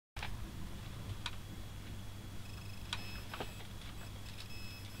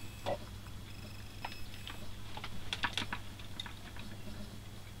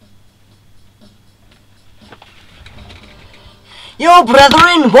Yo,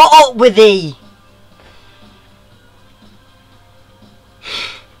 brethren, what up with thee?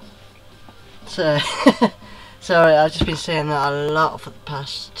 So, sorry, I've just been saying that a lot for the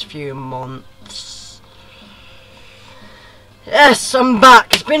past few months. Yes, I'm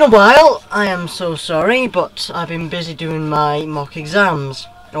back. It's been a while. I am so sorry, but I've been busy doing my mock exams,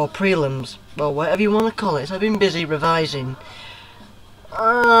 or prelims, or whatever you want to call it. So I've been busy revising.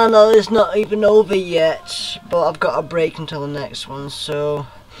 No, it's not even over yet, but I've got a break until the next one, so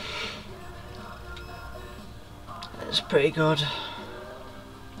it's pretty good.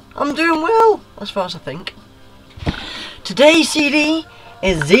 I'm doing well, as far as I think. Today's CD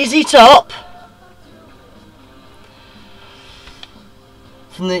is ZZ Top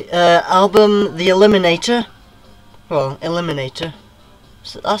from the album The Eliminator. Well, Eliminator.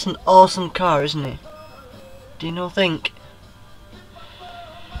 So that's an awesome car, isn't it? Do you not think?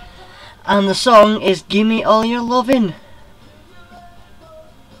 And the song is Gimme All Your Lovin'.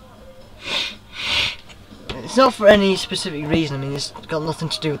 It's not for any specific reason. I mean, it's got nothing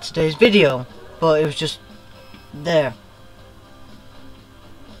to do with today's video, but it was just there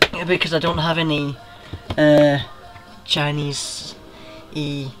because I don't have any Chinese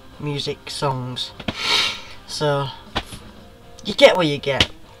music songs, so you get what you get.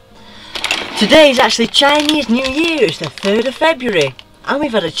 Today is actually Chinese New Year. It's the 3rd of February. And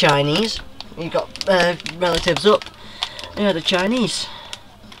we've had a Chinese. You've got relatives up. We had a Chinese.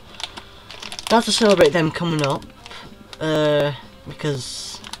 Not to celebrate them coming up,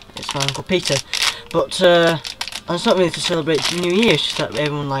 because it's my Uncle Peter. But and it's not really to celebrate the New Year. It's just that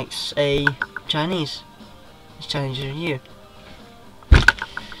everyone likes a Chinese. It's Chinese New Year.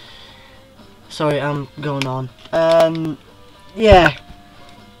 Sorry, I'm going on. Yeah.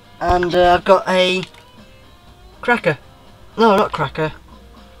 And I've got a cracker. No, not cracker.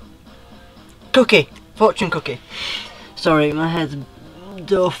 Cookie. Fortune cookie. Sorry, my head's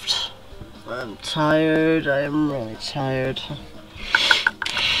duffed. I'm tired. I am really tired.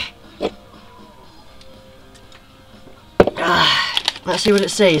 Let's see what it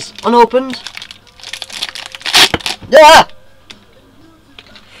says. Unopened. Ah!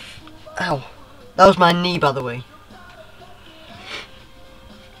 Ow. That was my knee, by the way.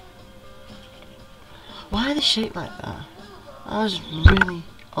 Why are they shaped like that? That was really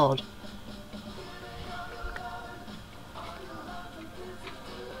odd.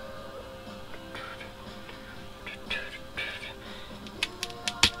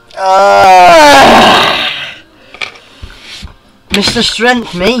 Mr.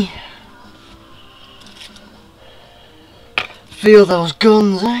 Strength, me. Feel those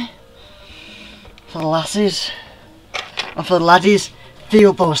guns, eh? For the lasses. And for the laddies,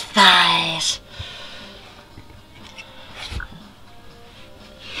 feel those thighs.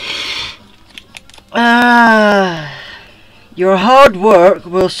 Your hard work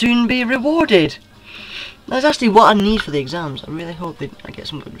will soon be rewarded. That's actually what I need for the exams. I really hope that I get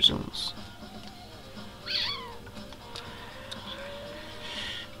some good results.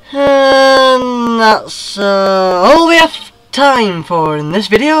 And that's all we have time for in this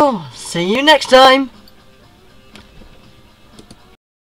video. See you next time.